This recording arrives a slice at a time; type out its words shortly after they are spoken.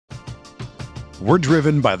We're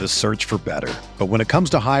driven by the search for better. But when it comes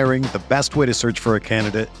to hiring, the best way to search for a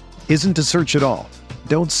candidate isn't to search at all.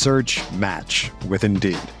 Don't search, match with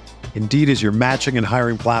Indeed. Indeed is your matching and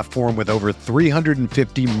hiring platform with over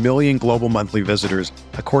 350 million global monthly visitors,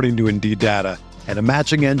 according to Indeed data, and a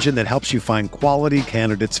matching engine that helps you find quality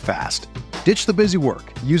candidates fast. Ditch the busy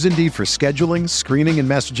work. Use Indeed for scheduling, screening, and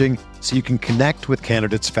messaging so you can connect with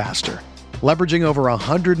candidates faster. Leveraging over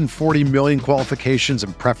 140 million qualifications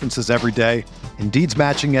and preferences every day, Indeed's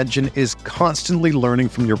matching engine is constantly learning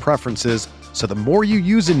from your preferences, so the more you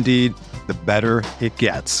use Indeed, the better it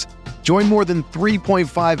gets. Join more than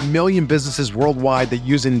 3.5 million businesses worldwide that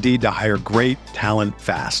use Indeed to hire great talent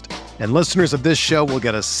fast. And listeners of this show will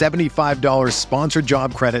get a $75 sponsored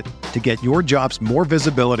job credit to get your jobs more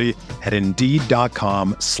visibility at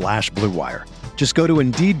Indeed.com/Blue Wire. Just go to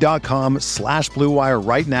Indeed.com/Blue Wire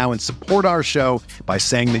right now and support our show by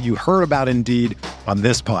saying that you heard about Indeed on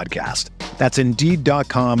this podcast. That's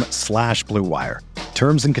Indeed.com/Blue Wire.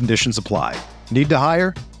 Terms and conditions apply. Need to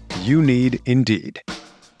hire? You need Indeed.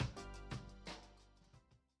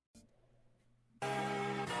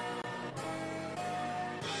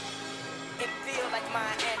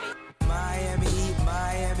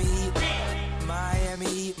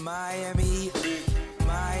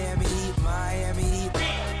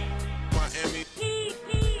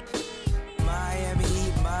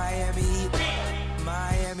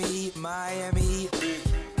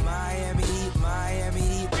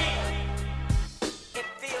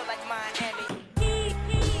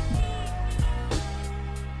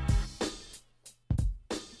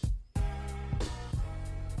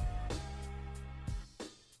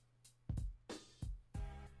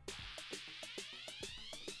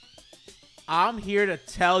 I'm here to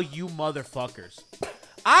tell you motherfuckers.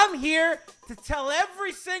 I'm here to tell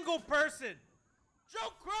every single person.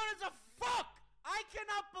 Joe Cronin's a fuck. I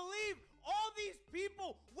cannot believe all these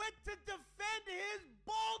people went to defend his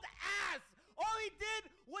bald ass. All he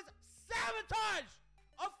did was sabotage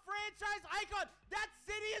a franchise icon. That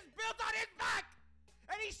city is built on his back.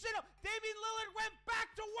 And he should have. Damian Lillard went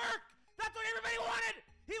back to work. That's what everybody wanted.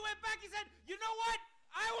 He went back. He said, you know what?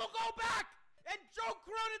 I will go back. And Joe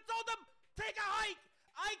Cronin told them, take a hike.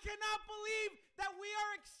 I cannot believe that we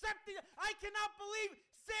are accepting. I cannot believe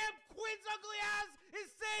Sam Quinn's ugly ass is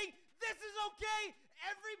saying this is okay.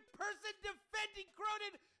 Every person defending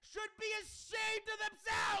Cronin should be ashamed of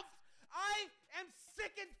themselves. I am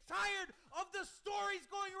sick and tired of the stories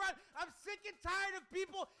going around. I'm sick and tired of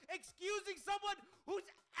people excusing someone who's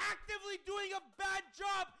actively doing a bad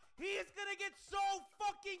job. He is going to get so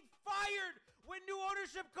fucking fired when new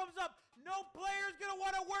ownership comes up. No player is going to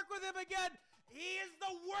want to work with him again. He is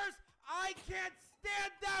the worst. I can't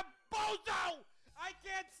stand that Bozo. I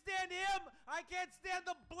can't stand him. I can't stand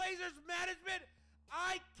the Blazers management.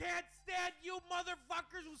 I can't stand you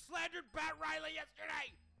motherfuckers who slandered Pat Riley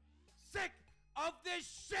yesterday. Sick of this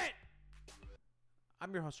shit.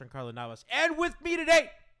 I'm your host, Giancarlo Navas. And with me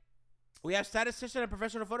today, we have statistician and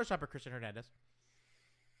professional photoshopper, Christian Hernandez.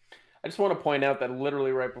 I just want to point out that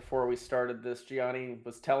literally right before we started this, Gianni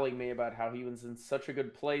was telling me about how he was in such a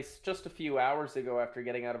good place just a few hours ago after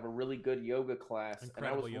getting out of a really good yoga class.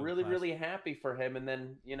 Incredible. And I was really happy for him. And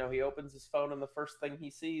then, he opens his phone and the first thing he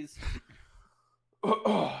sees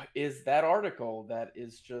is that article that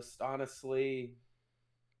is just honestly,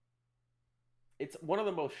 it's one of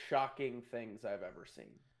the most shocking things I've ever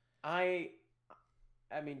seen.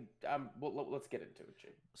 Let's get into it, G.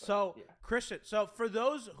 Christian,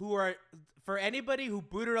 for anybody who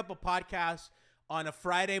booted up a podcast on a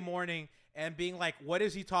Friday morning and being like, what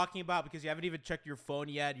is he talking about? Because you haven't even checked your phone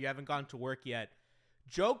yet. You haven't gone to work yet.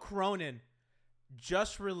 Joe Cronin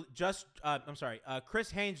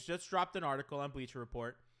Chris Haynes just dropped an article on Bleacher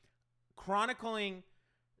Report chronicling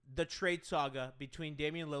the trade saga between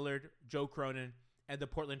Damian Lillard, Joe Cronin, and the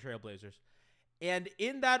Portland Trail Blazers. And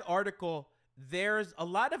in that article, there's a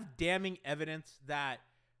lot of damning evidence that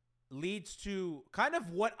leads to kind of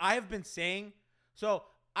what I've been saying. So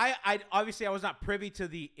I obviously I was not privy to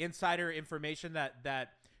the insider information that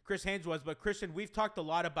Chris Haynes was, but Christian, we've talked a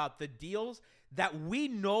lot about the deals that we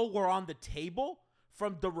know were on the table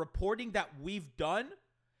from the reporting that we've done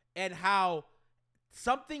and how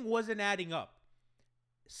something wasn't adding up.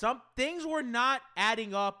 Some things were not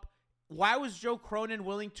adding up. Why was Joe Cronin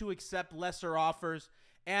willing to accept lesser offers?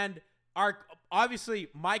 And obviously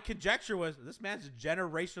my conjecture was this man's a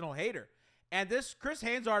generational hater. And this Chris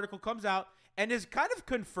Haynes article comes out and is kind of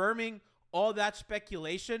confirming all that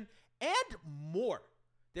speculation and more.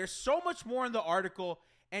 There's so much more in the article.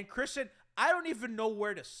 And Christian, I don't even know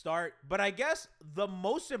where to start, but I guess the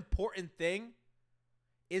most important thing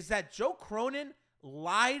is that Joe Cronin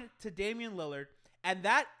lied to Damian Lillard, and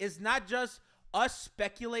that is not just us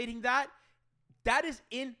speculating that. That is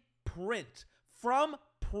in print from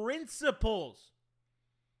principals.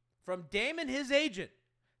 From Dame and his agent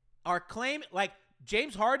are claiming, like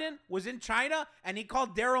James Harden was in China and he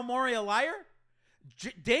called Daryl Morey a liar.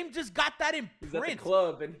 Dame just got that in print. He's at the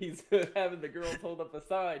club and he's having the girls hold up a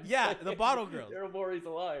sign. Yeah, the bottle girls. Daryl Morey's a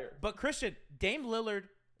liar. But Christian, Dame Lillard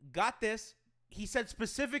got this. He said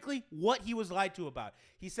specifically what he was lied to about.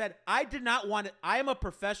 He said, I did not want it. I am a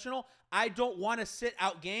professional. I don't want to sit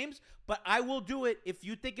out games, but I will do it if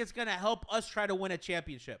you think it's going to help us try to win a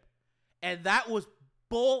championship. And that was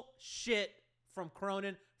bullshit from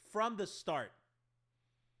Cronin from the start.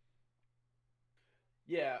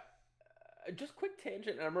 Yeah. Just quick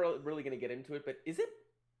tangent, and I'm really going to get into it, but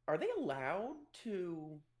are they allowed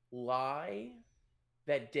to lie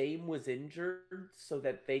that Dame was injured so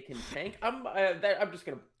that they can tank? I'm just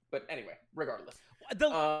going to, but anyway, regardless.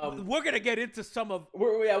 We're going to get into some of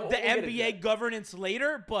the NBA governance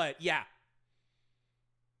later, but yeah.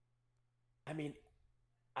 I mean,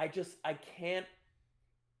 I can't.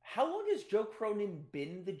 How long has Joe Cronin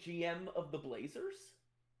been the GM of the Blazers?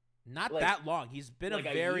 Not that long. He's been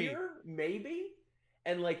a year, maybe.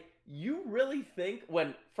 And you really think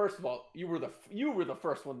first of all, you were the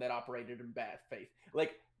first one that operated in bad faith.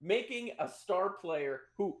 Making a star player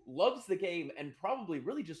who loves the game and probably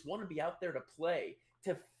really just want to be out there to play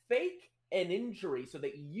to fake an injury so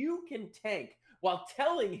that you can tank while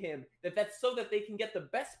telling him that that's so that they can get the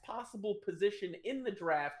best possible position in the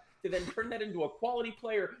draft to then turn that into a quality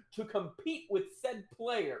player to compete with said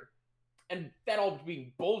player. And that all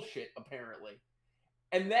being bullshit, apparently.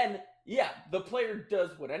 And then, the player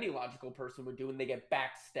does what any logical person would do when they get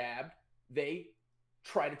backstabbed. They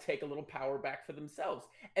try to take a little power back for themselves.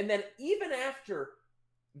 And then even after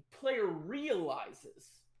the player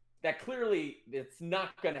realizes that clearly it's not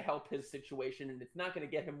going to help his situation and it's not going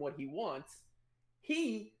to get him what he wants,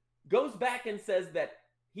 he goes back and says that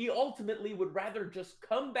he ultimately would rather just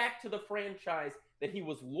come back to the franchise that he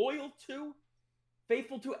was loyal to,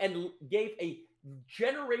 faithful to, and gave a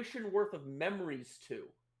generation worth of memories to.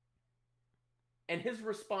 And his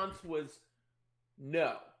response was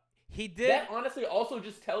no. He did. That honestly also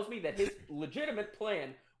just tells me that his legitimate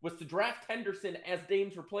plan was to draft Henderson as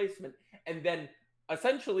Dame's replacement and then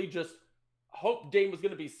essentially just hope Dame was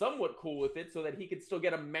going to be somewhat cool with it so that he could still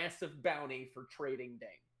get a massive bounty for trading Dame.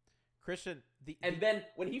 Christian, then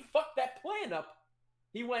when he fucked that plan up,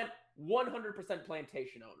 he went 100%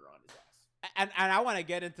 plantation owner on his ass. And I want to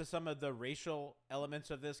get into some of the racial elements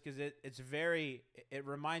of this because it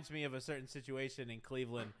reminds me of a certain situation in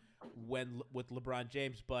Cleveland with LeBron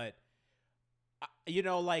James. But,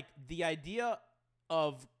 the idea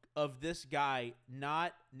of this guy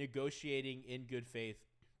not negotiating in good faith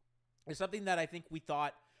is something that I think we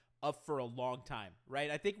thought of for a long time, right?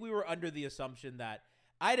 I think we were under the assumption that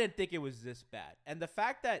I didn't think it was this bad. And the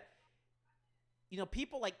fact that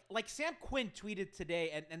people like Sam Quinn tweeted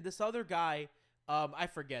today, and this other guy, I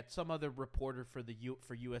forget, some other reporter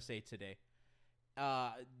for USA Today,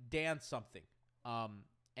 Dan something,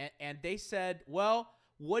 and they said, well,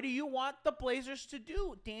 what do you want the Blazers to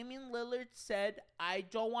do? Damian Lillard said, I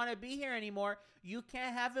don't want to be here anymore. You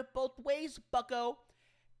can't have it both ways, bucko.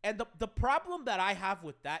 And the problem that I have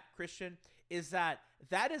with that, Christian, is that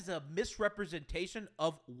is a misrepresentation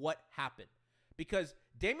of what happened. Because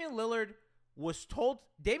Damian Lillard was told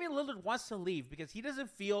Damian Lillard wants to leave because he doesn't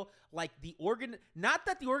feel like not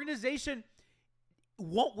that the organization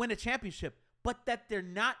won't win a championship, but that they're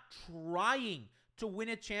not trying to win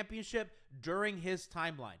a championship during his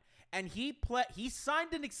timeline. And he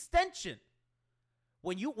signed an extension.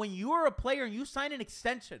 When you are a player and you sign an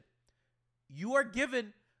extension, you are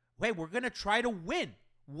given, hey, we're going to try to win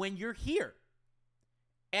when you're here.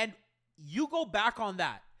 And you go back on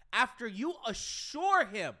that after you assure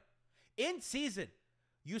him in season,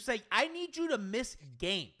 you say, I need you to miss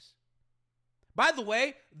games. By the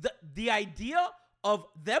way, the idea of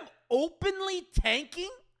them openly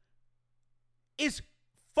tanking is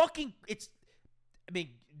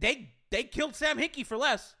they killed Sam Hinkie for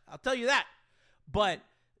less. I'll tell you that. But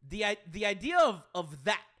the idea of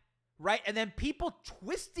that, right? And then people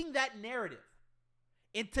twisting that narrative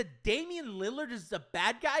into Damian Lillard is the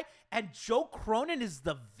bad guy and Joe Cronin is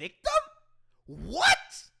the victim? What?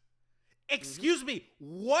 Excuse me,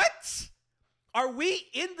 what? Are we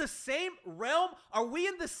in the same realm? Are we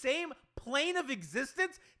in the same plane of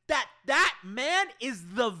existence that man is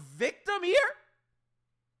the victim here?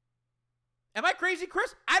 Am I crazy,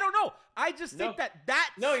 Chris? I don't know. I just think that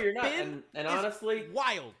no, you're not. And honestly,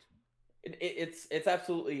 wild. It's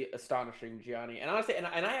absolutely astonishing, Gianni. And honestly, and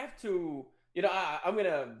I have to You know, I'm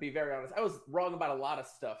gonna be very honest. I was wrong about a lot of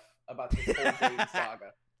stuff about this whole Dame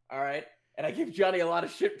saga. All right, and I give Johnny a lot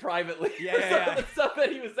of shit privately for some of the stuff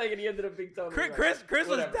that he was saying, and he ended up being totally right. Chris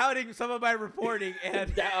was doubting some of my reporting,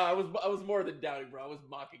 and I was more than doubting, bro. I was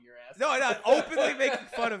mocking your ass. No, not openly making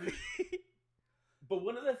fun of me. But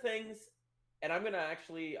one of the things, and I'm gonna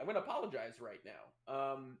apologize right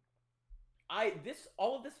now.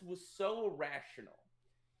 All of this was so irrational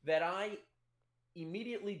that I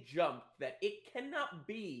immediately jumped that it cannot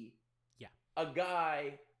be a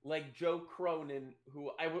guy like Joe Cronin,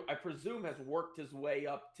 who I presume has worked his way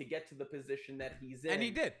up to get to the position that he's in. And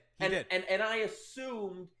he did. And I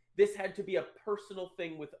assumed this had to be a personal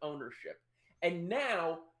thing with ownership. And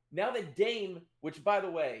now that Dame, which by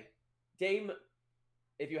the way, Dame,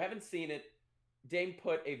 if you haven't seen it, Dame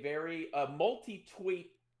put a very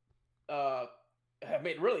multi-tweet,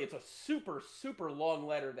 really, it's a super, super long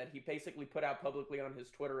letter that he basically put out publicly on his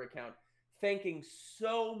Twitter account, thanking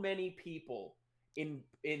so many people in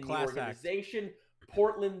the organization,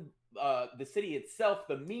 Portland, the city itself,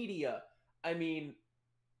 the media. I mean,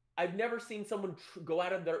 I've never seen someone go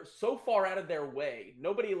so far out of their way.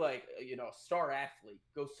 Nobody like, a star athlete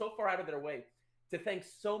goes so far out of their way to thank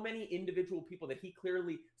so many individual people that he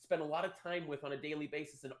clearly spent a lot of time with on a daily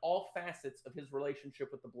basis in all facets of his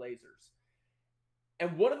relationship with the Blazers.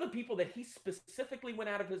 And one of the people that he specifically went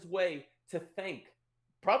out of his way to thank,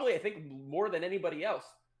 probably I think more than anybody else,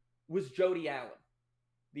 was Jody Allen,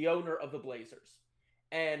 the owner of the Blazers.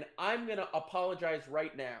 And I'm going to apologize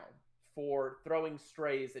right now for throwing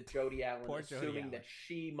strays at Jody Allen, assuming that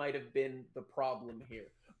she might have been the problem here.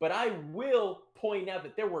 But I will point out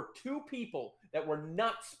that there were two people that were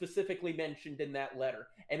not specifically mentioned in that letter,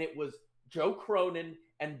 and it was Joe Cronin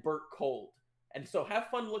and Bert Kold. And so have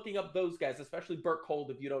fun looking up those guys, especially Bert Kold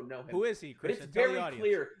if you don't know him. Who is he, Chris? But it's very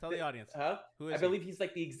clear. Tell the audience. Who is I believe he's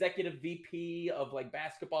like the executive VP of like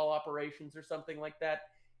basketball operations or something like that.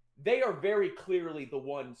 They are very clearly the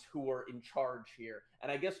ones who are in charge here.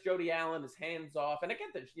 And I guess Jody Allen is hands off. And I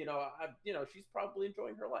get that, she's probably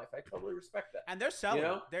enjoying her life. I totally respect that. And they're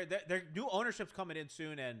selling. Their new ownership's coming in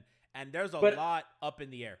soon, and there's a lot up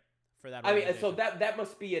in the air for that. I mean, so that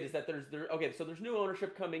must be it. Is that so there's new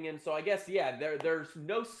ownership coming in. So I guess there's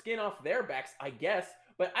no skin off their backs, I guess.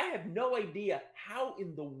 But I have no idea how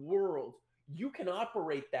in the world you can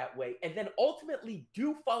operate that way and then ultimately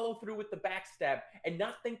do follow through with the backstab and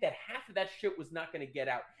not think that half of that shit was not going to get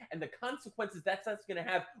out, and the consequences that's going to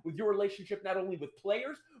have with your relationship not only with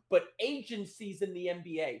players but agencies in the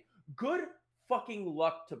NBA. Good fucking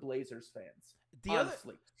luck to Blazers fans.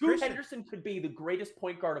 Honestly, Drew Henderson could be the greatest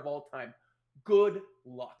point guard of all time. Good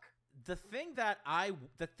luck. The thing that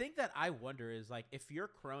I wonder is, like, if you're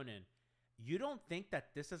Cronin, you don't think that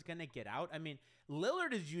this is going to get out? I mean,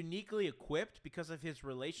 Lillard is uniquely equipped because of his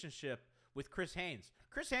relationship with Chris Haynes.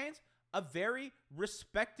 Chris Haynes, a very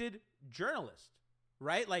respected journalist,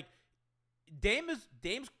 right? Like, Dame's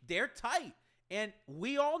they're tight. And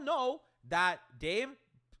we all know that Dame,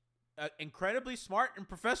 an incredibly smart and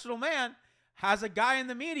professional man, has a guy in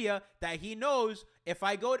the media that he knows if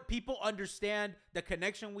I go to people understand the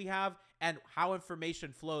connection we have and how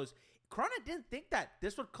information flows. Cronin didn't think that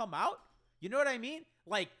this would come out. You know what I mean?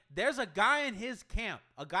 Like, there's a guy in his camp,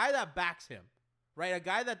 a guy that backs him, right? A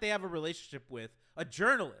guy that they have a relationship with, a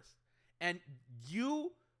journalist. And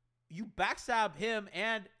you backstab him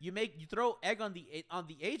and you throw egg on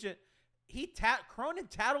the agent. Cronin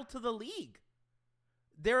tattled to the league.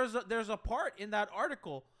 There's a part in that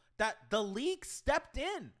article that the league stepped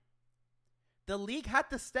in. The league had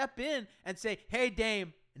to step in and say, "Hey,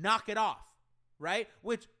 Dame, knock it off," right?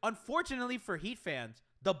 Which, unfortunately for Heat fans,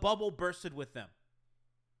 the bubble bursted with them.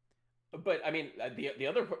 But, I mean, the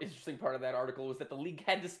other interesting part of that article was that the league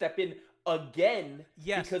had to step in again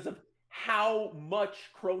because of how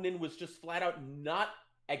much Cronin was just flat out not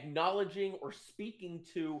acknowledging or speaking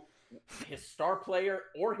to his star player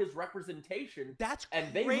or his representation. That's crazy,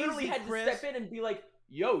 and they literally had to step in and be like,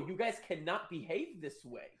 "Yo, you guys cannot behave this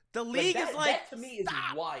way." The league is like, that to me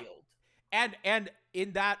stop. Is wild. And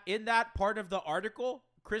in that part of the article,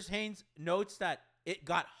 Chris Haynes notes that it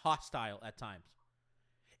got hostile at times.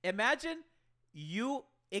 Imagine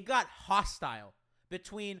it got hostile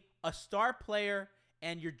between a star player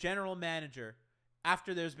and your general manager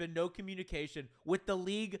after there's been no communication, with the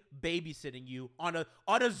league babysitting you on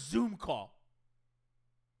a Zoom call.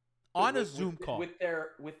 With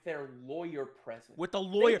their lawyer present. With the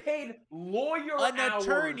lawyer. They paid lawyer an hours,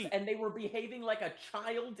 attorney, and they were behaving like a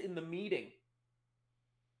child in the meeting.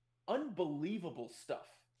 Unbelievable stuff.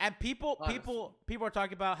 And people are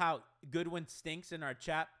talking about how Goodwin stinks in our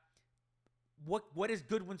chat. What is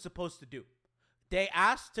Goodwin supposed to do? They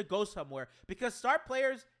asked to go somewhere because star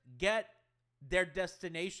players get their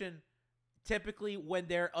destination typically when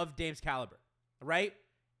they're of Dame's caliber, right?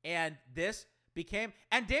 And this became,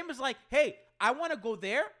 and Dame was like, hey, I want to go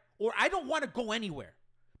there, or I don't want to go anywhere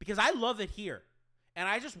because I love it here. And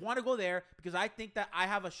I just want to go there because I think that I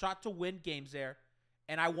have a shot to win games there.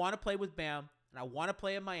 And I want to play with Bam, and I want to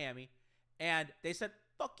play in Miami. And they said,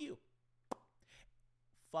 fuck you.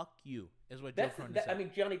 Fuck you is what Joe Cronin said. I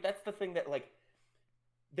mean, Johnny, that's the thing that, like,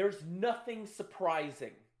 there's nothing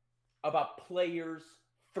surprising about players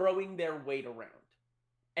throwing their weight around.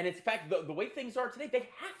 And in fact, the way things are today, they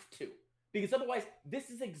have to. Because otherwise, this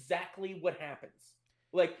is exactly what happens.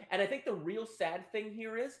 Like, and I think the real sad thing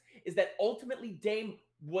here is that ultimately Dame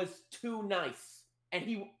was too nice. And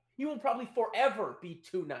he will probably forever be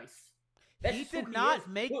too nice. That's he did not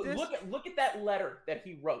make this. Look at that letter that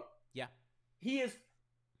he wrote. Yeah. He is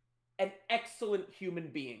an excellent human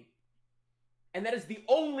being. And that is the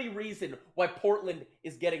only reason why Portland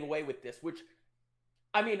is getting away with this, which,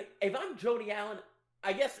 I mean, if I'm Jody Allen,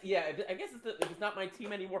 I guess it's not my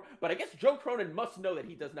team anymore, but I guess Joe Cronin must know that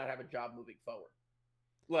he does not have a job moving forward.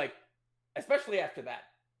 Like, especially after that.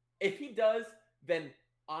 If he does, then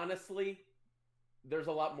honestly, there's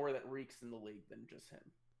a lot more that reeks in the league than just him.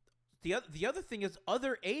 The other thing is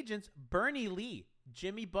other agents, Bernie Lee,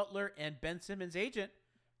 Jimmy Butler, and Ben Simmons' agent,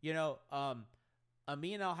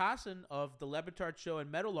 Amin Al-Hassan of the Lebitard Show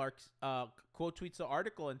and Meadowlarks quote tweets the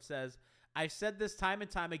article and says, I've said this time and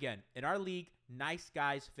time again. In our league, nice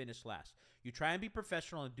guys finish last. You try and be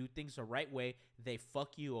professional and do things the right way, they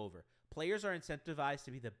fuck you over. Players are incentivized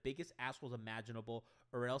to be the biggest assholes imaginable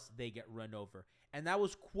or else they get run over. And that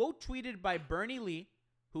was quote tweeted by Bernie Lee,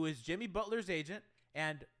 who is Jimmy Butler's agent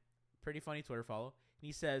and pretty funny Twitter follow. And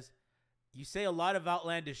he says, you say a lot of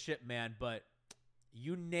outlandish shit, man, but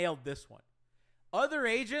you nailed this one. Other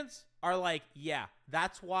agents are like, yeah,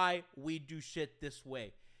 that's why we do shit this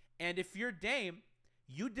way. And if you're Dame,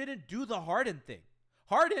 you didn't do the Harden thing.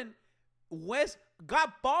 Harden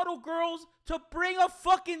got bottle girls to bring a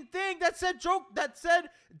fucking thing that said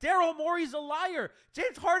Daryl Morey's a liar.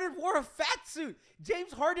 James Harden wore a fat suit.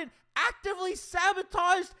 James Harden actively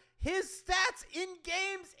sabotaged his stats in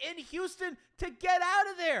games in Houston to get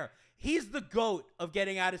out of there. He's the GOAT of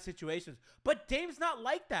getting out of situations. But Dame's not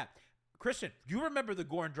like that. Christian, you remember the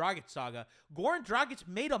Goran Dragic saga. Goran Dragic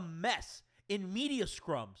made a mess in media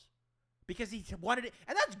scrums because he wanted it.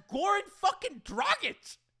 And that's Goran fucking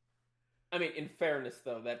Dragic. I mean, in fairness,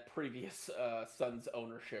 though, that previous Suns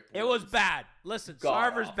ownership it was bad. Listen,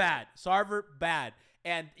 Sarver's bad. Sarver, bad.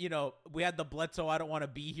 And, we had the Bledsoe I don't want to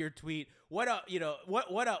be here tweet. What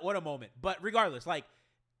a moment. But regardless, like,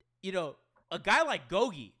 a guy like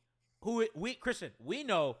Gogi, who we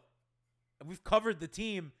know, and we've covered the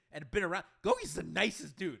team and been around. Gogi's the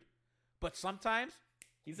nicest dude. But sometimes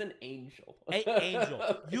he's an angel.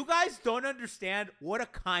 Angel. You guys don't understand what a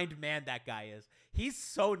kind man that guy is. He's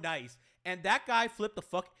so nice. And that guy flipped the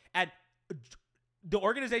fuck. And the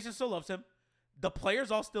organization still loves him. The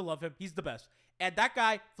players all still love him. He's the best. And that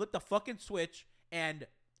guy flipped the fucking switch and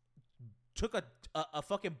took a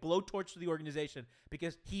fucking blowtorch to the organization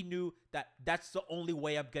because he knew that that's the only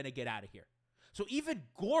way I'm going to get out of here. So even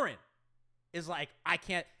Goran is like, I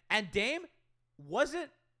can't. And Dame wasn't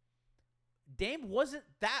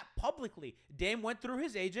that publicly. Dame went through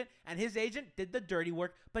his agent, and his agent did the dirty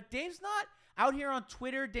work. But Dame's not out here on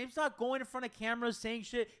Twitter. Dame's not going in front of cameras saying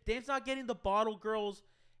shit. Dame's not getting the bottle girls.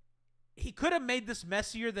 He could have made this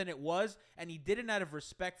messier than it was, and he did it out of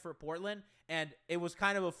respect for Portland, and it was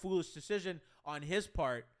kind of a foolish decision on his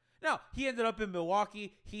part. Now, he ended up in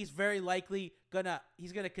Milwaukee. He's very likely gonna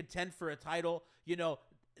contend for a title.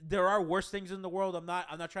 There are worse things in the world. I'm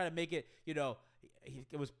not trying to make it,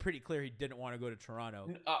 it was pretty clear he didn't want to go to Toronto.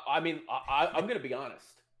 I'm going to be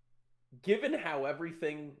honest. Given how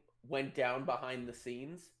everything went down behind the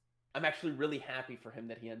scenes, I'm actually really happy for him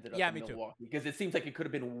that he ended up in Milwaukee. Too. Because it seems like it could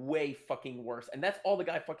have been way fucking worse. And that's all the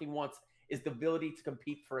guy fucking wants is the ability to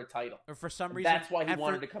compete for a title. Or for some reason. That's why he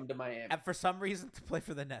wanted to come to Miami. And for some reason to play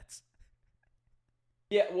for the Nets.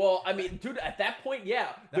 Yeah, well, I mean, dude, at that point,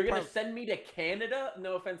 yeah. They're going to send me to Canada.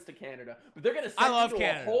 No offense to Canada. But they're going to send me to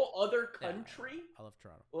a whole other country. Yeah, I love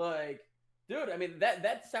Toronto. Like, dude, I mean,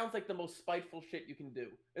 that sounds like the most spiteful shit you can do.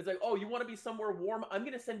 It's like, oh, you want to be somewhere warm? I'm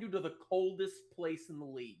going to send you to the coldest place in the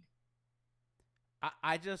league.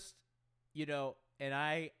 I just, and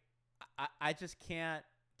I just can't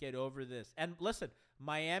get over this. And listen,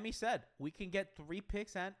 Miami said we can get 3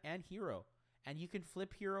 picks and Hero. And you can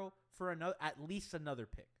flip Hero for at least another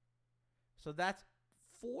pick. So that's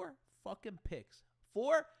 4 fucking picks.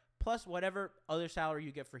 4 plus whatever other salary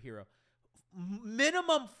you get for Hero.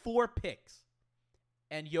 Minimum 4 picks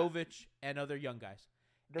and Jovic and other young guys.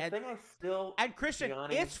 The thing I still and Christian,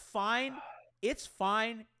 Gianni, it's fine. It's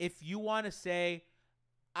fine if you want to say,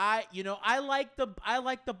 I like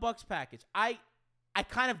the Bucks package. I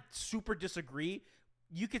kind of super disagree.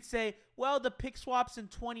 You could say, well, the pick swaps in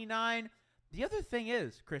 29. The other thing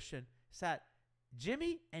is, Christian, is that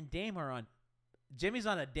Jimmy and Dame are on. Jimmy's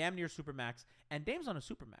on a damn near supermax, and Dame's on a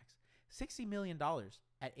supermax. $60 million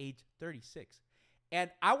at age 36. And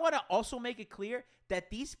I want to also make it clear that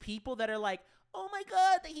these people that are like, oh my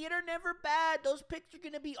God, the Heat are never bad. Those picks are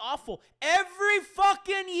going to be awful. Every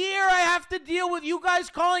fucking year I have to deal with you guys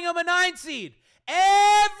calling them a 9 seed.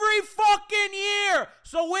 Every fucking year.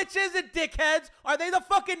 So which is it, dickheads? Are they the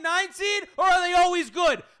fucking 9 seed or are they always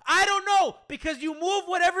good? I don't know, because you move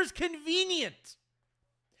whatever's convenient.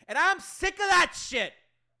 And I'm sick of that shit.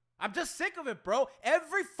 I'm just sick of it, bro.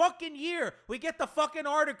 Every fucking year we get the fucking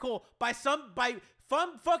article by some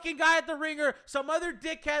fucking guy at the Ringer, some other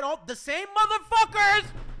dickhead, all the same motherfuckers,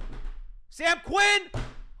 Sam Quinn,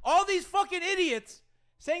 all these fucking idiots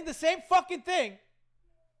saying the same fucking thing.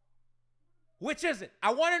 Which is it?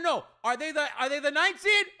 I want to know. Are they the 9th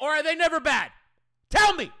seed or are they never bad?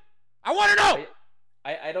 Tell me. I want to know.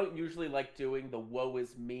 I don't usually like doing the woe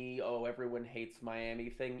is me, oh, everyone hates Miami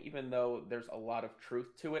thing, even though there's a lot of truth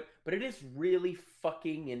to it. But it is really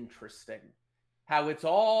fucking interesting how it's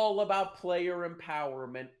all about player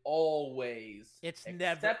empowerment always.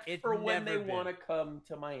 Except for when they want to come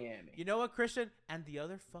to Miami. You know what, Christian? And the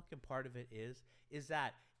other fucking part of it is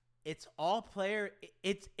that it's all player.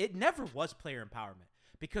 It never was player empowerment,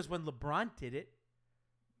 because when LeBron did it,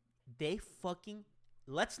 they fucking,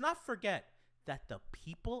 let's not forget that the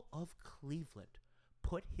people of Cleveland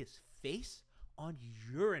put his face on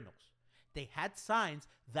urinals. They had signs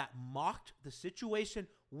that mocked the situation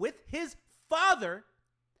with his father,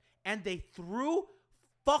 and they threw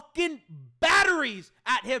fucking batteries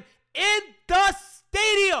at him in the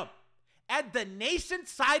stadium. And the nation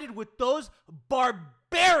sided with those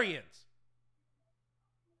barbarians.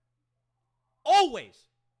 Always.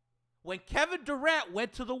 When Kevin Durant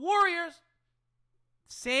went to the Warriors,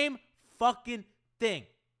 same fucking thing.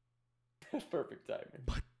 Perfect timing.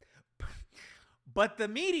 But the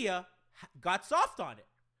media got soft on it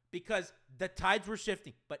because the tides were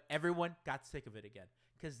shifting. But everyone got sick of it again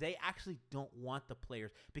because they actually don't want the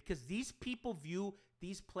players. Because these people view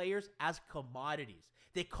these players as commodities.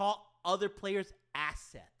 They call other players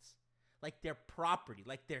assets, like their property,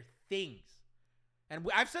 like their things. And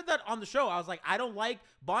I've said that on the show. I was like, I don't like,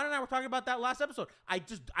 Bon and I were talking about that last episode. I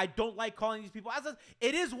don't like calling these people assets.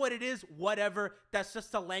 It is what it is, whatever. That's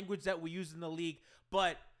just the language that we use in the league.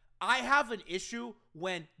 But I have an issue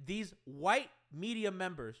when these white media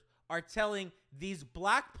members are telling these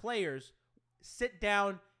black players, sit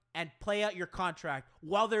down and play out your contract,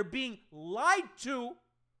 while they're being lied to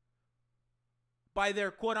by their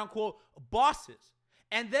quote-unquote bosses.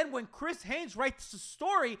 And then when Chris Haynes writes the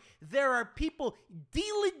story, there are people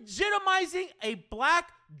delegitimizing a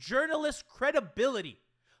black journalist's credibility.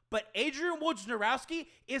 But Adrian Wojnarowski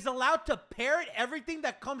is allowed to parrot everything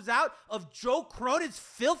that comes out of Joe Cronin's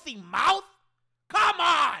filthy mouth? Come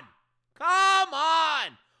on! Come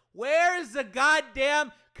on! Where is the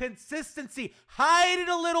goddamn consistency? Hide it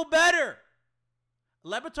a little better.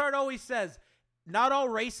 Le Batard always says, not all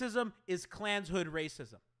racism is Klanshood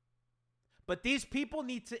racism. But these people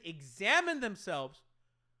need to examine themselves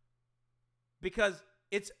because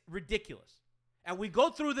it's ridiculous. And we go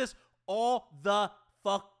through this all the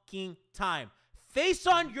fucking time. Face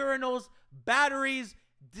on urinals, batteries,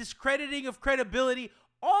 discrediting of credibility,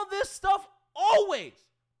 all this stuff always.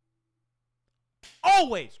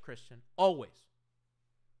 Always, Christian, always.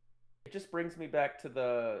 It just brings me back to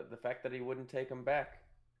the fact that he wouldn't take him back.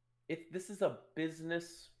 This is a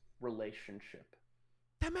business relationship.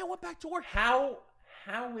 That man went back to work. How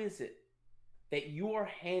is it that you are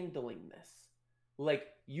handling this? Like,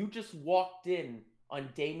 you just walked in on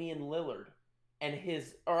Damian Lillard and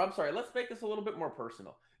let's make this a little bit more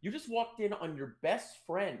personal. You just walked in on your best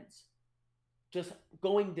friends just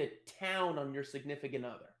going to town on your significant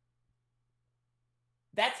other.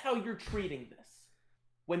 That's how you're treating this.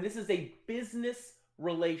 When this is a business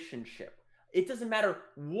relationship, it doesn't matter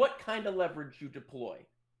what kind of leverage you deploy.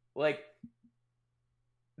 Like,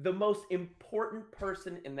 the most important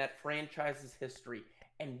person in that franchise's history,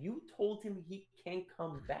 and you told him he can't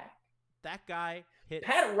come back. That guy hit.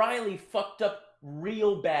 Pat Riley fucked up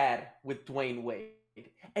real bad with Dwayne Wade.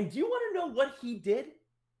 And do you want to know what he did?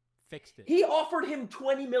 Fixed it. He offered him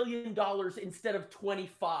 $20 million instead of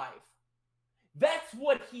 25. That's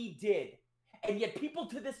what he did. And yet people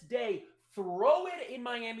to this day throw it in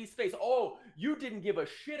Miami's face. Oh, you didn't give a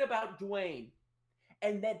shit about Dwayne.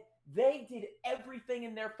 and that they did everything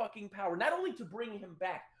in their fucking power, not only to bring him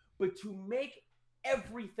back, but to make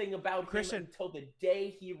everything about him until the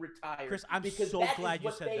day he retired. Chris, I'm so glad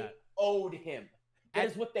you said that. Owed him. That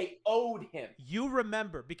is what they owed him. You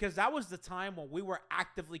remember, because that was the time when we were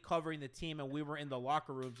actively covering the team and we were in the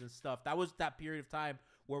locker rooms and stuff. That was that period of time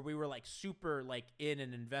where we were like super like in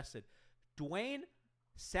and invested. Dwayne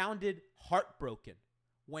sounded heartbroken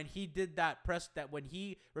when he did that press. That when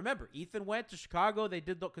he, remember, Ethan went to Chicago. They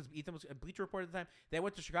did, because Ethan was a Bleacher Report at the time. They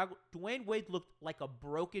went to Chicago. Dwayne Wade looked like a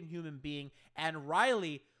broken human being, and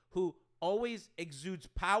Riley, who always exudes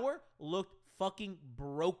power, looked fucking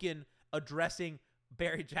broken addressing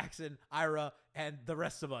Barry Jackson, Ira, and the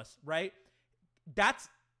rest of us, right?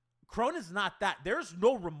 Cronin's not that. There's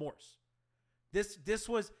no remorse. This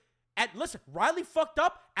was, and listen, Riley fucked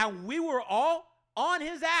up, and we were all on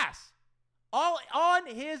his ass. All on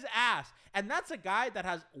his ass. And that's a guy that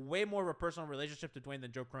has way more of a personal relationship to Dwayne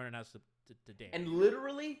than Joe Cronin has to Dame. And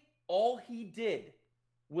literally, all he did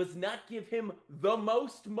was not give him the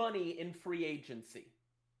most money in free agency.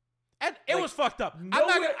 And it was fucked up.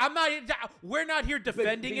 We're not here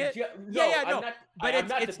defending it. No. But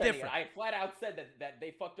it's different. I flat out said that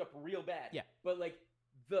they fucked up real bad. Yeah. But like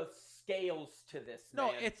the scales to this, no,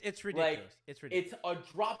 man, it's ridiculous. Like, it's ridiculous. It's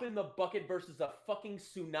a drop in the bucket versus a fucking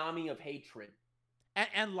tsunami of hatred.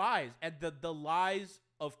 And lies. And the lies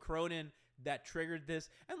of Cronin that triggered this.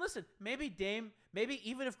 And listen, maybe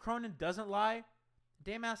even if Cronin doesn't lie,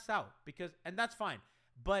 Dame asks out, and that's fine.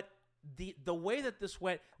 But the way that this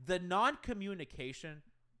went, the non-communication,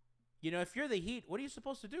 if you're the Heat, what are you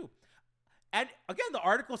supposed to do? And again, the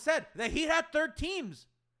article said the Heat had third teams.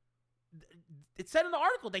 It said in the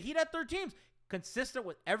article that Heat had third teams, consistent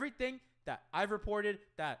with everything that I've reported,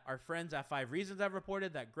 that our friends at 5 Reasons have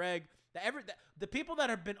reported, that Greg, the people that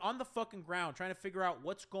have been on the fucking ground trying to figure out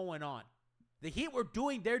what's going on. The Heat were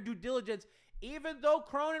doing their due diligence, even though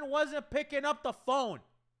Cronin wasn't picking up the phone.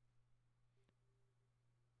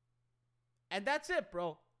 And that's it,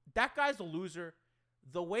 bro. That guy's a loser.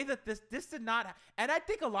 The way that this did not, and I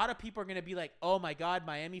think a lot of people are going to be like, oh my God,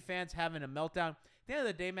 Miami fans having a meltdown. At the end of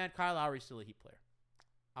the day, man, Kyle Lowry's still a Heat player.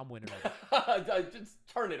 I'm winning over. Just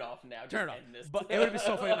turn it off now. Turn it off. But it would be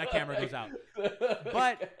so funny if my camera goes out.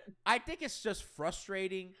 But I think it's just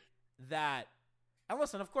frustrating that, and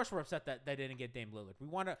listen, of course we're upset that they didn't get Dame Lillard. We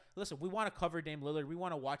want to cover Dame Lillard. We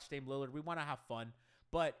want to watch Dame Lillard. We want to have fun.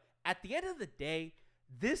 But at the end of the day,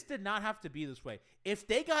 this did not have to be this way. If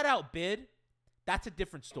they got outbid, that's a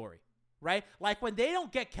different story, right? Like when they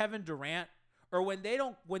don't get Kevin Durant, or when they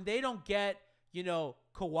don't get,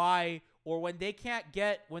 Kawhi, or when they can't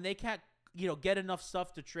get enough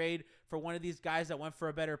stuff to trade for one of these guys that went for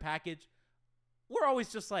a better package, we're always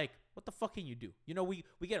just like, what the fuck can you do? We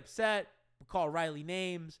get upset, we call Riley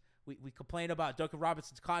names, we complain about Duncan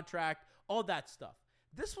Robinson's contract, all that stuff.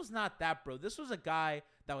 This was not that, bro. This was a guy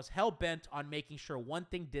that was hell-bent on making sure one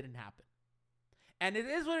thing didn't happen. And it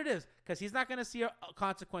is what it is, because he's not going to see a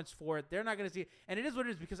consequence for it. They're not going to see it. And it is what it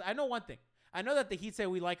is, because I know one thing. I know that the Heat say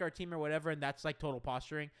we like our team or whatever, and that's like total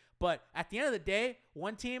posturing. But at the end of the day,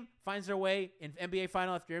 one team finds their way in NBA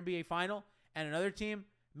Final after NBA Final, and another team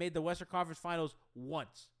made the Western Conference Finals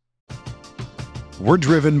once. We're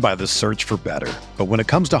driven by the search for better. But when it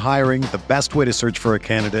comes to hiring, the best way to search for a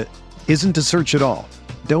candidate isn't to search at all.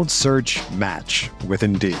 Don't search, match with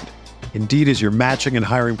Indeed. Indeed is your matching and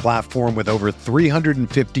hiring platform with over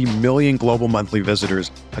 350 million global monthly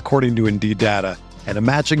visitors, according to Indeed data, and a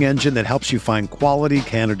matching engine that helps you find quality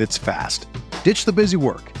candidates fast. Ditch the busy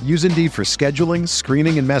work. Use Indeed for scheduling,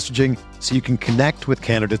 screening, and messaging so you can connect with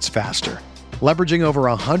candidates faster. Leveraging over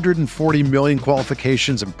 140 million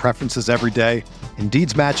qualifications and preferences every day,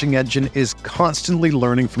 Indeed's matching engine is constantly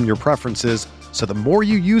learning from your preferences, so the more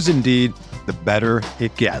you use Indeed, the better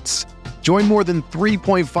it gets. Join more than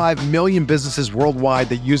 3.5 million businesses worldwide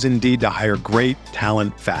that use Indeed to hire great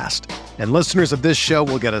talent fast. And listeners of this show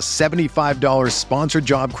will get a $75 sponsored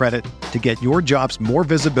job credit to get your jobs more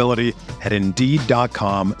visibility at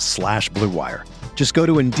Indeed.com/Blue Wire. Just go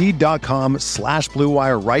to Indeed.com/Blue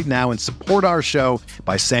Wire right now and support our show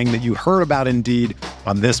by saying that you heard about Indeed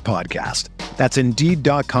on this podcast. That's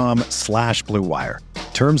Indeed.com/Blue Wire.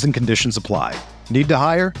 Terms and conditions apply. Need to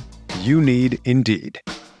hire? You need Indeed.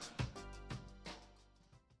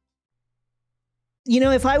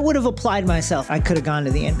 If I would have applied myself, I could have gone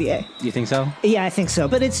to the NBA. You think so? Yeah, I think so.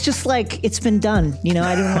 But it's just like, it's been done.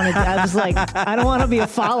 I didn't want to, I was like, I don't want to be a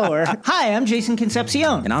follower. Hi, I'm Jason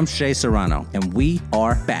Concepcion. And I'm Shea Serrano. And we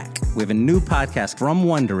are back. We have a new podcast from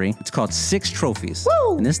Wondery. It's called Six Trophies.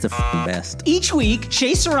 Woo! And it's the best. Each week,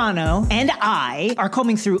 Shea Serrano and I are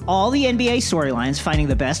combing through all the NBA storylines, finding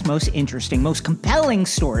the best, most interesting, most compelling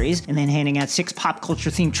stories, and then handing out 6 pop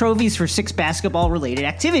culture-themed trophies for 6 basketball-related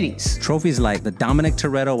activities. Trophies like the Dominic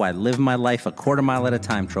Toretto I Live My Life a Quarter Mile at a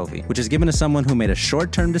Time trophy, which is given to someone who made a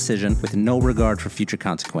short-term decision with no regard for future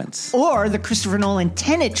consequence. Or the Christopher Nolan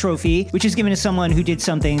Tenet Trophy, which is given to someone who did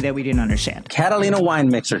something that we didn't understand. Catalina Wine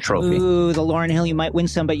Mixer trophy. Ooh, the Lauryn Hill You Might Win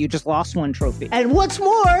Some, but you just lost one trophy. And what's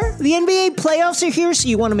more, the NBA playoffs are here, so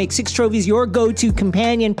you want to make Six Trophies your go-to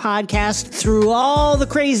companion podcast through all the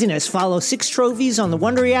craziness. Follow Six Trophies on the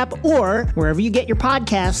Wondery app or wherever you get your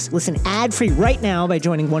podcasts. Listen ad-free right now by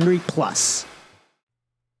joining Wondery Plus.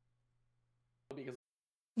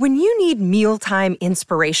 When you need mealtime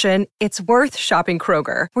inspiration, it's worth shopping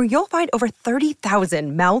Kroger, where you'll find over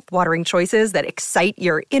 30,000 mouth-watering choices that excite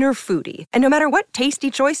your inner foodie. And no matter what tasty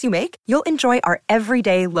choice you make, you'll enjoy our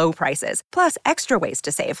everyday low prices, plus extra ways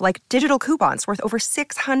to save, like digital coupons worth over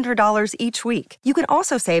 $600 each week. You can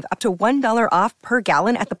also save up to $1 off per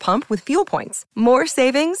gallon at the pump with fuel points. More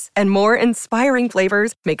savings and more inspiring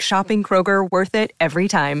flavors make shopping Kroger worth it every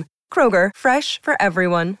time. Kroger, fresh for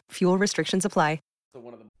everyone. Fuel restrictions apply.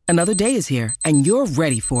 Another day is here, and you're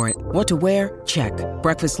ready for it. What to wear? Check.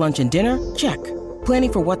 Breakfast, lunch, and dinner? Check.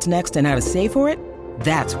 Planning for what's next and how to save for it?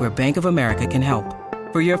 That's where Bank of America can help.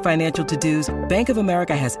 For your financial to-dos, Bank of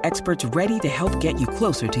America has experts ready to help get you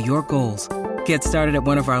closer to your goals. Get started at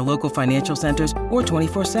one of our local financial centers or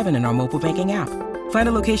 24/7 in our mobile banking app. Find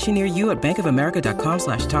a location near you at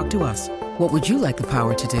bankofamerica.com/talktous. What would you like the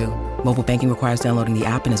power to do? Mobile banking requires downloading the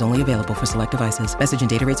app and is only available for select devices. Message and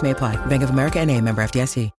data rates may apply. Bank of America N.A., member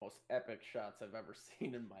FDIC. Most epic shots I've ever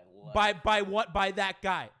seen in my life. By that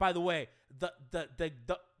guy. By the way, the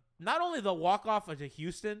not only the walk-off to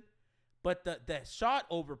Houston, but the shot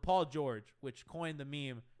over Paul George, which coined the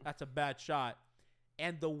meme, that's a bad shot,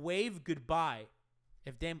 and the wave goodbye.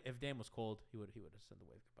 If Dame was cold, he would have sent the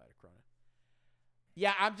wave goodbye to Cronin.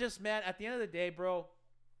 Yeah, I'm just, man, at the end of the day, bro,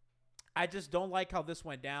 I just don't like how this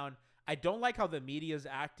went down. I don't like how the media is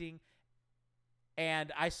acting.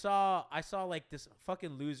 And I saw like this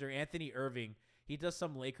fucking loser, Anthony Irving. He does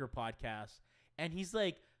some Laker podcast. And he's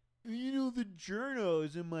like, the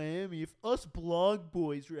journos in Miami, if us blog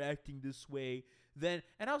boys were acting this way, then...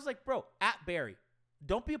 And I was like, bro, at Barry.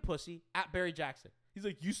 Don't be a pussy. At Barry Jackson. He's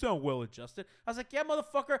like, you sound well-adjusted. I was like, yeah,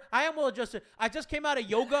 motherfucker, I am well-adjusted. I just came out of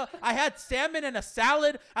yoga. I had salmon and a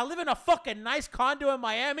salad. I live in a fucking nice condo in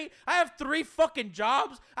Miami. I have 3 fucking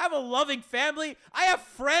jobs. I have a loving family. I have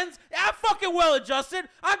friends. I'm fucking well-adjusted.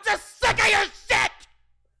 I'm just sick of your shit.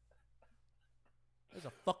 There's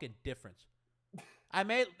a fucking difference. I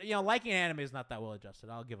made, liking anime is not that well-adjusted.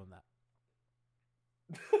 I'll give him that.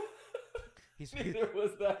 Neither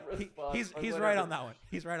was that response. He's right on that one.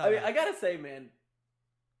 He's right on that one. I gotta say, man,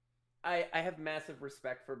 I have massive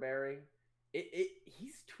respect for Barry.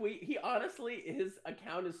 He honestly, his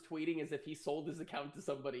account is tweeting as if he sold his account to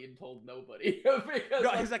somebody and told nobody. No,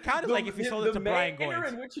 his account is like if he sold it to Brian Goins. The manner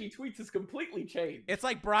in which he tweets is completely changed. It's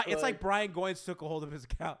like Brian Goins took a hold of his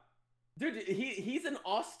account. Dude, he's an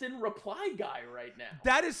Austin reply guy right now.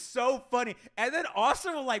 That is so funny. And then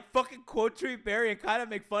Austin will like fucking quote tweet Barry and kind of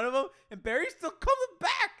make fun of him, and Barry's still coming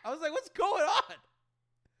back. I was like, what's going on?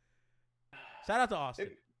 Shout out to Austin.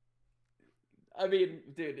 I mean,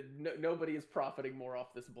 dude, nobody is profiting more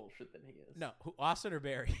off this bullshit than he is. No, Austin or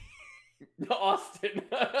Barry? Austin.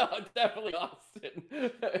 Definitely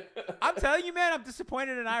Austin. I'm telling you, man, I'm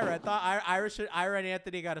disappointed in Ira. I thought Ira and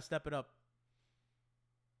Anthony got to step it up.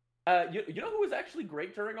 You know who was actually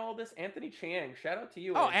great during all this? Anthony Chiang. Shout out to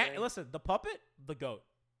you. Oh, listen, the puppet, the GOAT.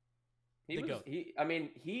 He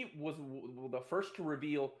was the first to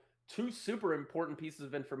reveal 2 super important pieces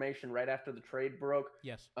of information right after the trade broke.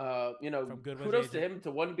 Yes. Kudos to him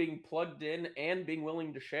to one being plugged in and being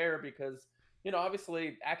willing to share because,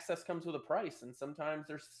 obviously access comes with a price and sometimes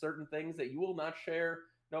there's certain things that you will not share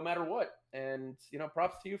no matter what. And,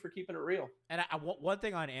 props to you for keeping it real. And one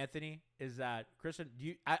thing on Anthony is that, Christian,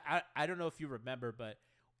 I don't know if you remember, but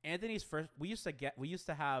Anthony's first, we used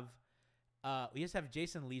to have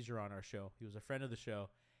Jason Leisure on our show. He was a friend of the show.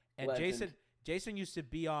 And Legend. Jason used to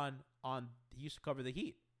be on he used to cover the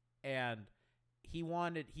Heat, and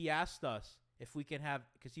he asked us if we can have,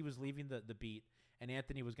 because he was leaving the beat and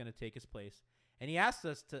Anthony was going to take his place, and he asked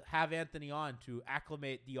us to have Anthony on to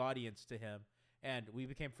acclimate the audience to him, and we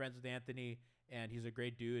became friends with Anthony, and he's a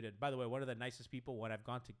great dude. And by the way, one of the nicest people when I've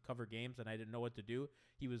gone to cover games and I didn't know what to do.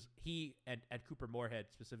 He and Cooper Moorhead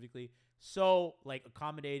specifically, so like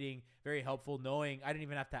accommodating, very helpful, knowing I didn't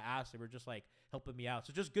even have to ask. They were just like, helping me out.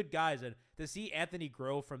 So just good guys. And to see Anthony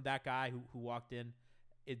grow from that guy who walked in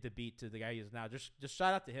the beat to the guy he is now, just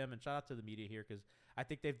shout out to him and shout out to the media here, because I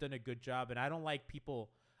think they've done a good job. And I don't like people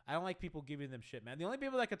giving them shit, man. The only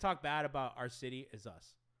people that can talk bad about our city is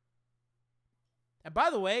us. And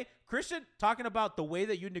by the way, Christian, talking about the way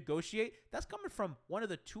that you negotiate, that's coming from one of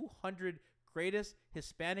the 200 greatest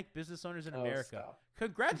Hispanic business owners in America. Stop.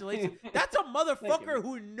 Congratulations. That's a motherfucker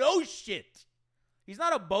who knows shit. He's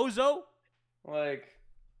not a bozo. Like,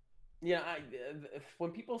 yeah,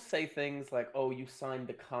 when people say things like, oh, you signed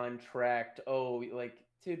the contract, oh, like,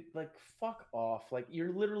 dude, like, fuck off. Like,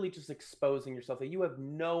 you're literally just exposing yourself. Like, you have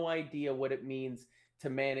no idea what it means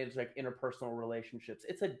to manage, like, interpersonal relationships.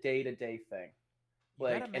 It's a day-to-day thing.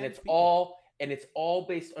 Like, and it's all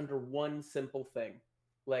based under one simple thing.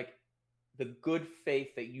 Like, the good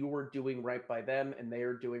faith that you are doing right by them and they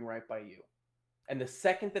are doing right by you. And the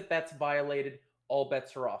second that that's violated, all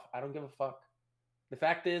bets are off. I don't give a fuck. The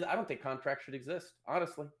fact is, I don't think contracts should exist,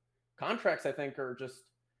 honestly. Contracts, I think, are just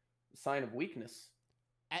a sign of weakness.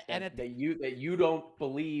 That you don't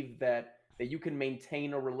believe that you can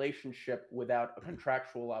maintain a relationship without a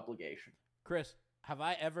contractual obligation. Chris, have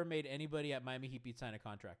I ever made anybody at Miami Heat sign a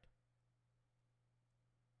contract?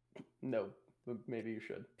 No, but maybe you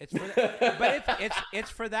should. It's for that, it's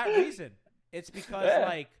for that reason. It's because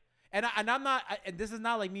and I'm not, and this is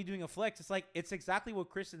not like me doing a flex. It's like, it's exactly what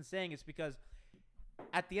Kristen's saying. It's because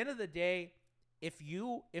at the end of the day, if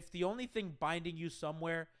the only thing binding you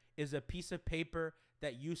somewhere is a piece of paper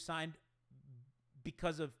that you signed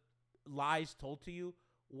because of lies told to you,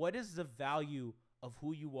 what is the value of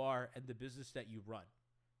who you are and the business that you run?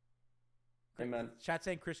 Amen. Chat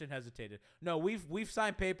saying Christian hesitated. No, we've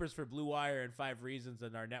signed papers for Blue Wire and 5 Reasons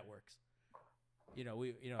and our networks.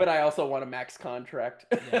 But I also want a max contract.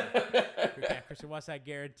 Yeah, Christian wants that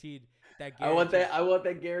guaranteed. I want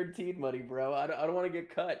that guaranteed money, bro. I don't want to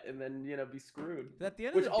get cut and then be screwed. But at the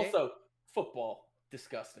end of the day, also football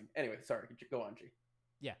disgusting. Anyway, sorry, go on, G.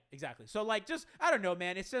 Yeah, exactly. So I don't know,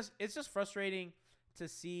 man. It's just frustrating to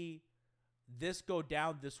see this go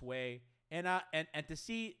down this way, and to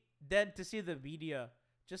see the media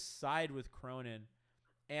just side with Cronin,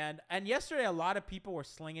 and yesterday a lot of people were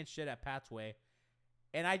slinging shit at Pat's way,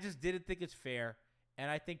 and I just didn't think it's fair,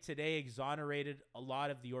 and I think today exonerated a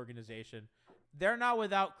lot of the organization. They're not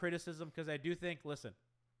without criticism, because I do think, listen,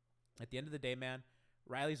 at the end of the day, man,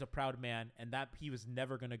 Riley's a proud man, and that he was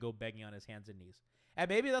never going to go begging on his hands and knees, and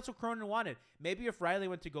maybe that's what Cronin wanted. Maybe if Riley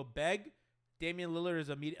went to go beg, Damian Lillard is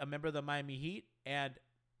a member of the Miami Heat, and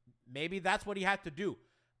maybe that's what he had to do.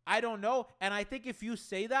 I don't know. And I think if you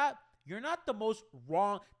say that, you're not the most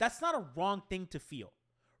wrong. That's not a wrong thing to feel,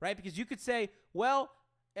 right? Because you could say, well,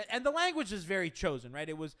 and the language is very chosen, right?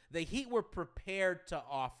 It was the Heat were prepared to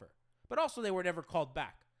offer, but also they were never called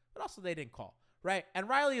back, but also they didn't call, right? And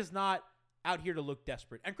Riley is not out here to look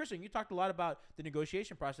desperate. And Christian, you talked a lot about the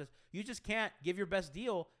negotiation process. You just can't give your best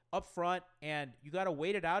deal up front, and you got to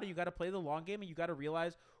wait it out, and you got to play the long game, and you got to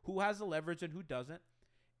realize who has the leverage and who doesn't.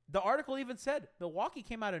 The article even said Milwaukee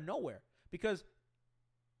came out of nowhere, because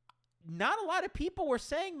not a lot of people were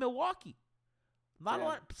saying Milwaukee. Not a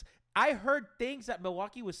lot. I heard things that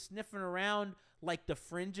Milwaukee was sniffing around like the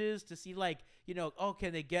fringes to see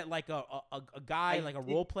can they get like a guy, like a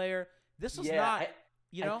role player? This was not,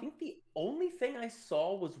 I think the only thing I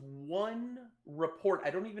saw was one report. I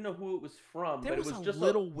don't even know who it was from, but it was just a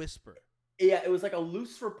little whisper. Yeah, it was like a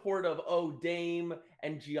loose report of, Dame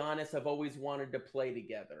and Giannis have always wanted to play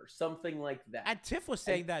together. Something like that. And Tiff was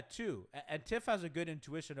saying that too. And Tiff has a good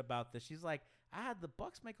intuition about this. She's like, the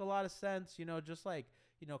Bucks make a lot of sense, just kind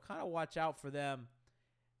of watch out for them.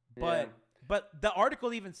 But the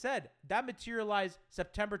article even said that materialized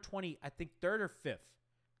September 20, I think 3rd or 5th,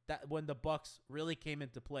 that when the Bucks really came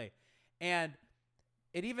into play. And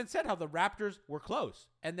it even said how the Raptors were close.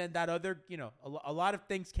 And then that other, a lot of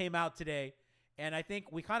things came out today. And I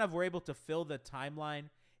think we kind of were able to fill the timeline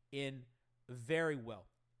in very well.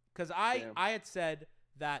 Because I had said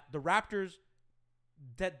that the Raptors,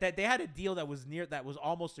 that they had a deal that was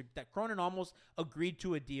that Cronin almost agreed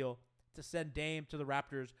to a deal to send Dame to the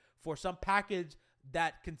Raptors for some package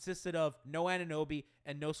that consisted of no Anunoby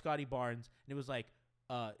and no Scotty Barnes. And it was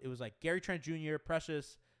like Gary Trent Jr.,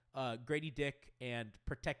 Precious, Grady Dick, and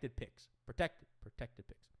protected picks. Protected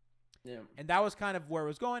picks. Yeah. And that was kind of where it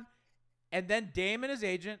was going. And then Dame and his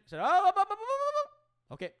agent said,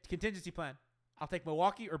 okay, contingency plan. I'll take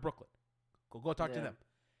Milwaukee or Brooklyn. Go talk to them.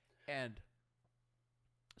 And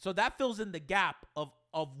so that fills in the gap of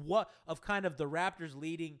kind of the Raptors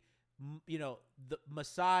leading, the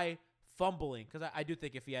Masai fumbling. Because I do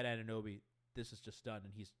think if he had Anunoby, this is just done,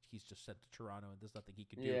 and he's just sent to Toronto, and there's nothing he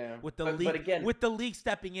can do Yeah. with the But again, with the league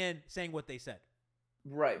stepping in saying what they said.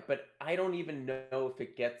 Right, but I don't even know if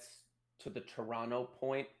it gets to the Toronto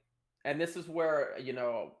point. And this is where,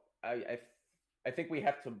 I think we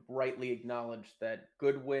have to rightly acknowledge that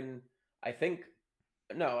Goodwin,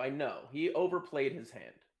 I know he overplayed his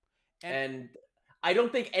hand. And I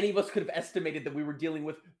don't think any of us could have estimated that we were dealing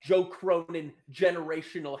with Joe Cronin,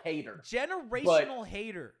 generational hater.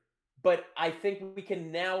 Hater. But I think we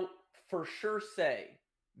can now for sure say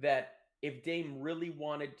that if Dame really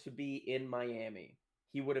wanted to be in Miami,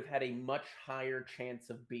 he would have had a much higher chance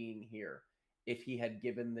of being here if he had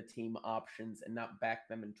given the team options and not backed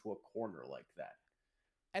them into a corner like that.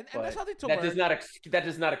 And that's something to that learn. That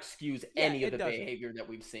does not excuse any of the doesn't. behavior that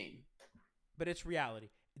we've seen. But it's reality.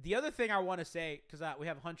 The other thing I want to say, because we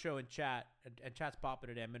have Huncho in chat, and chat's popping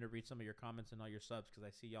today. I'm going to read some of your comments and all your subs because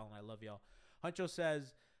I see y'all and I love y'all. Huncho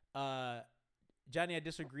says, Johnny, I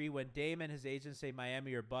disagree. When Dame and his agents say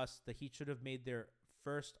Miami or bust, the Heat should have made their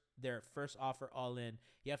first offer all in.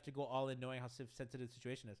 You have to go all in knowing how sensitive the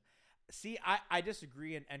situation is. See, I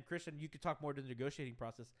disagree. And Christian, you could talk more to the negotiating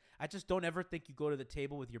process. I just don't ever think you go to the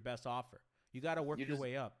table with your best offer. You got to work your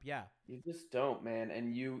way up. Yeah. You just don't, man.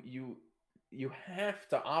 And you have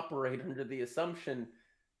to operate under the assumption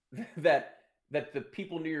that the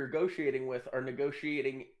people you're negotiating with are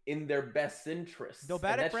negotiating in their best interest.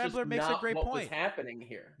 Nomadic Rambler makes a great point. What was happening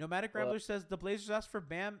here? Nomadic Rambler says the Blazers asked for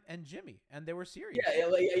Bam and Jimmy, and they were serious.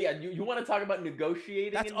 Yeah. You want to talk about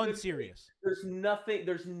negotiating? That's unserious. There's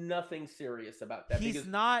nothing serious about that. He's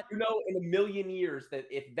not. In a million years that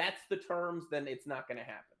if that's the terms, then it's not going to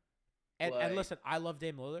happen. And listen, I love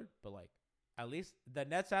Dame Lillard, but at least the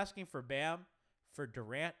Nets asking for Bam, for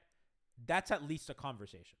Durant, that's at least a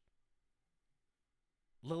conversation.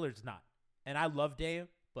 Lillard's not. And I love Dame,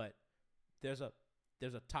 but there's a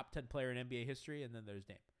top 10 player in NBA history, and then there's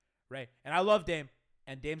Dame, right? And I love Dame,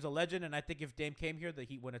 and Dame's a legend, and I think if Dame came here, the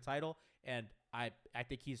Heat win a title, and I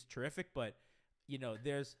think he's terrific, but,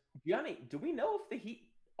 there's... Gianni, do we know if the Heat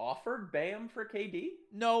offered Bam for KD?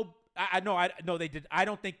 No, I know they did. I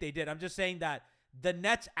don't think they did. I'm just saying that the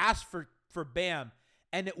Nets asked for Bam,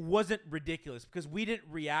 and it wasn't ridiculous because we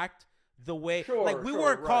didn't react the way... we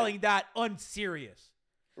weren't calling that unserious.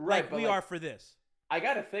 Right, we are for this. I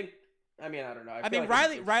gotta think. I mean, I don't know. I mean,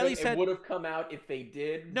 Riley said it would have come out if they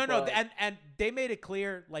did. No, and they made it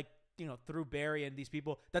clear, through Barry and these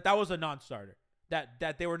people, that was a non-starter.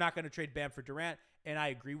 That they were not going to trade Bam for Durant, and I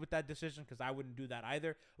agree with that decision because I wouldn't do that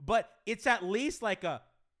either. But it's at least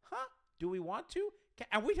do we want to?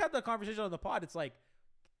 And we had the conversation on the pod. It's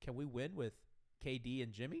can we win with KD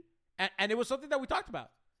and Jimmy? And it was something that we talked about.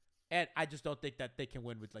 And I just don't think that they can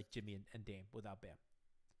win with Jimmy and Dame without Bam,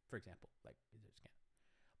 for example. They just can't.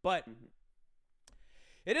 But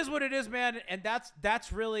it is what it is, man. And that's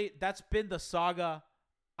been the saga.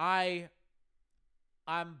 I'm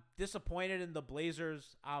disappointed in the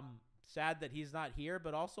Blazers. I'm sad that he's not here,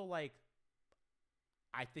 but also I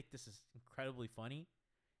think this is incredibly funny.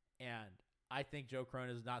 And I think Joe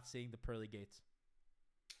Cronin is not seeing the pearly gates.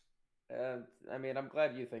 I mean, I'm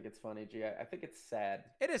glad you think it's funny, G. I think it's sad.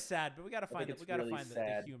 It is sad, but we gotta find it. We gotta find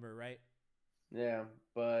the humor, right? Yeah,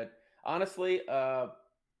 but honestly,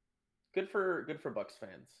 good for Bucks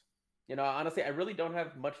fans. Honestly, I really don't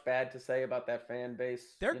have much bad to say about that fan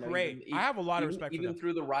base. They're great. I have a lot of respect for them. Even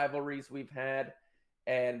through the rivalries we've had,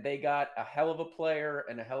 and they got a hell of a player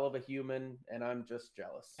and a hell of a human, and I'm just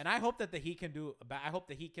jealous. And I hope that he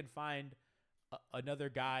can find another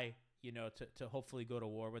guy, to hopefully go to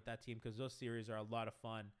war with that team, because those series are a lot of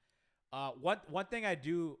fun. One thing I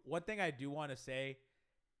do want to say,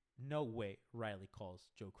 no way Riley calls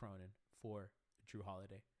Joe Cronin for Drew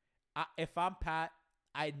Holiday. If I'm Pat,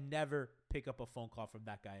 I'd never pick up a phone call from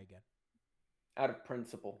that guy again. Out of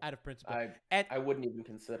principle. I wouldn't even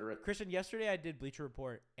consider it. Christian, yesterday I did Bleacher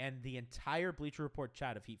Report, and the entire Bleacher Report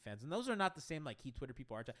chat of Heat fans, and those are not the same Heat Twitter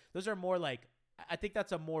people are. Those are more I think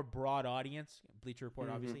that's a more broad audience. Bleacher Report,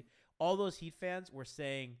 obviously. All those Heat fans were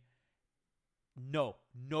saying, no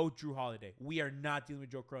Drew Holiday. We are not dealing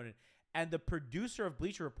with Joe Cronin. And the producer of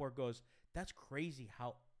Bleacher Report goes, that's crazy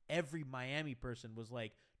how every Miami person was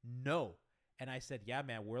no. And I said, yeah,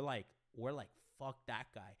 man, we're fuck that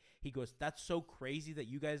guy. He goes, that's so crazy that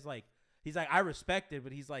you guys he's I respect it,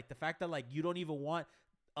 but he's the fact that you don't even want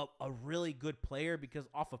a really good player because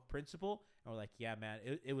off of principle. And we're yeah, man,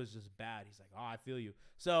 it was just bad. He's oh, I feel you.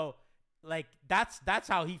 So that's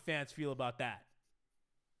how Heat fans feel about that.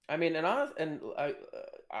 I mean, I've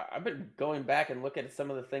been going back and looking at some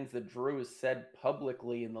of the things that Drew has said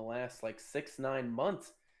publicly in the last 6-9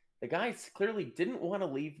 months. The guy clearly didn't want to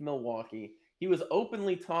leave Milwaukee. he was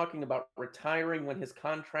openly talking about retiring when his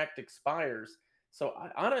contract expires. So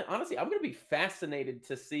honestly, I'm going to be fascinated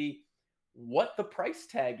to see what the price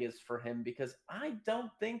tag is for him, because I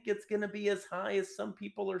don't think it's going to be as high as some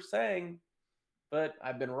people are saying. But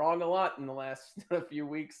I've been wrong a lot in the last few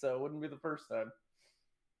weeks, so it wouldn't be the first time.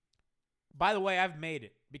 By the way, I've made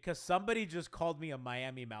it because somebody just called me a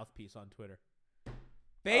Miami mouthpiece on Twitter.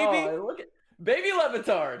 Baby, look at Baby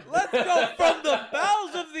Levitard. Let's go from the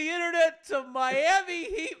bowels of the internet to Miami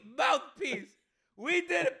Heat mouthpiece. We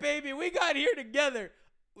did it, baby. We got here together.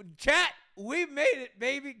 Chat, we made it,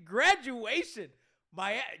 baby. Graduation.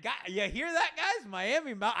 You hear that, guys?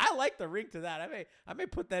 Miami. I like the ring to that. I may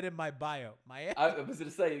put that in my bio. Miami. I was going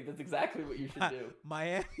to say, that's exactly what you should do.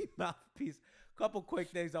 Miami mouthpiece. Couple quick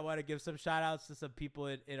things. I want to give some shout outs to some people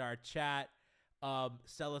in our chat.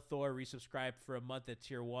 Cellathor resubscribed for a month at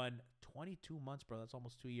tier 1. 22 months, bro. That's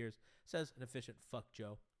almost 2 years. Says an efficient fuck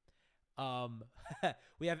Joe.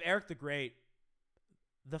 We have Eric the Great,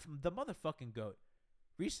 the motherfucking goat,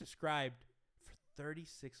 resubscribed for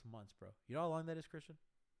 36 months, bro. You know how long that is, Christian?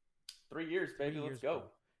 3 years, baby. Let's go. Bro.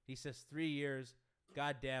 He says 3 years.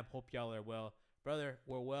 Goddamn. Hope y'all are well. Brother,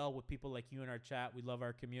 we're well with people like you in our chat. We love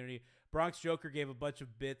our community. Bronx Joker gave a bunch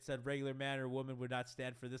of bits, said regular man or woman would not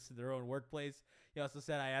stand for this in their own workplace. He also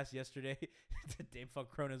said, I asked yesterday to Dame fuck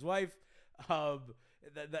Cronin's wife. I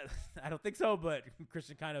don't think so, but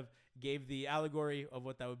Christian kind of gave the allegory of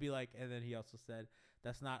what that would be like. And then he also said,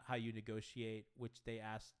 that's not how you negotiate, which they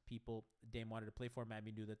asked people Dame wanted to play for.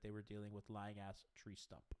 Mammy knew that they were dealing with lying-ass tree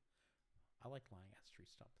stump. I like lying-ass tree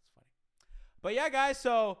stump. That's funny. But yeah, guys,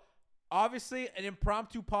 so obviously an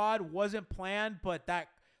impromptu pod wasn't planned, but that,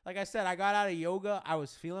 like I said, I got out of yoga. I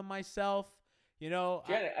was feeling myself. You know,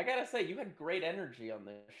 Janet, I gotta say, you had great energy on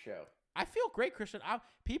this show. I feel great, Christian.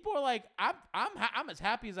 People are like, I'm as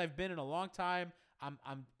happy as I've been in a long time.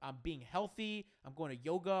 I'm being healthy. I'm going to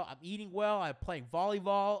yoga. I'm eating well. I'm playing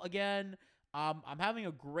volleyball again. I'm having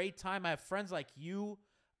a great time. I have friends like you.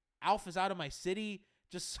 Alpha's out of my city.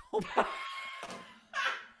 Just so.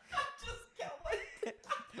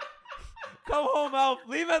 Come home, Alf.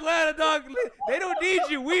 Leave Atlanta, dog. They don't need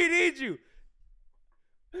you. We need you.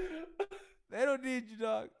 They don't need you,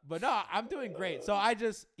 dog. But no, I'm doing great. So I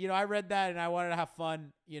just, I read that and I wanted to have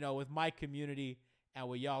fun, with my community and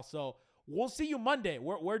with y'all. So we'll see you Monday.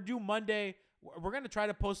 We're due Monday. We're going to try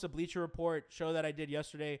to post a Bleacher Report show that I did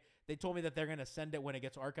yesterday. They told me that they're going to send it when it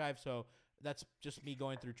gets archived. So that's just me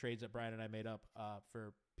going through trades that Brian and I made up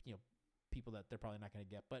for, people that they're probably not going to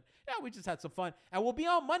get. But yeah, we just had some fun. And we'll be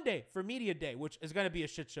on Monday for Media Day, which is going to be a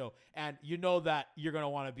shit show. And you know that you're going to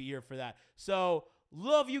want to be here for that. So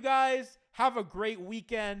love you guys. Have a great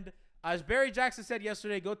weekend. As Barry Jackson said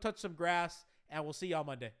yesterday, go touch some grass, and we'll see y'all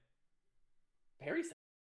Monday. Barry said.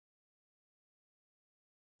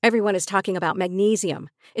 Everyone is talking about magnesium.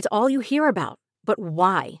 It's all you hear about. But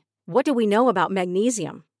why? What do we know about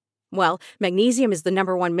magnesium? Well, magnesium is the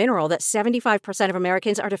 #1 mineral that 75% of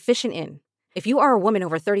Americans are deficient in. If you are a woman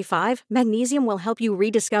over 35, magnesium will help you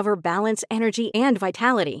rediscover balance, energy, and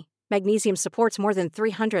vitality. Magnesium supports more than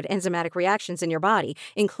 300 enzymatic reactions in your body,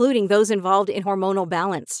 including those involved in hormonal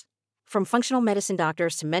balance. From functional medicine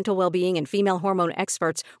doctors to mental well-being and female hormone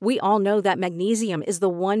experts, we all know that magnesium is the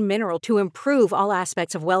one mineral to improve all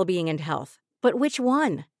aspects of well-being and health. But which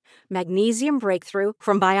one? Magnesium Breakthrough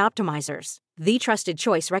from Bioptimizers, the trusted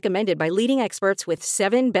choice recommended by leading experts with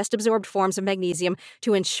 7 best-absorbed forms of magnesium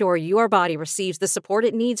to ensure your body receives the support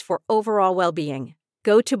it needs for overall well-being.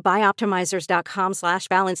 Go to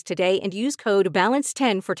bioptimizers.com/balance today and use code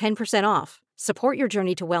BALANCE10 for 10% off. Support your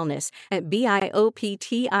journey to wellness at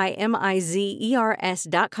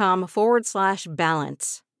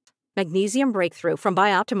bioptimizers.com/balance. Magnesium Breakthrough from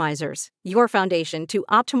Bioptimizers, your foundation to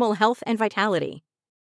optimal health and vitality.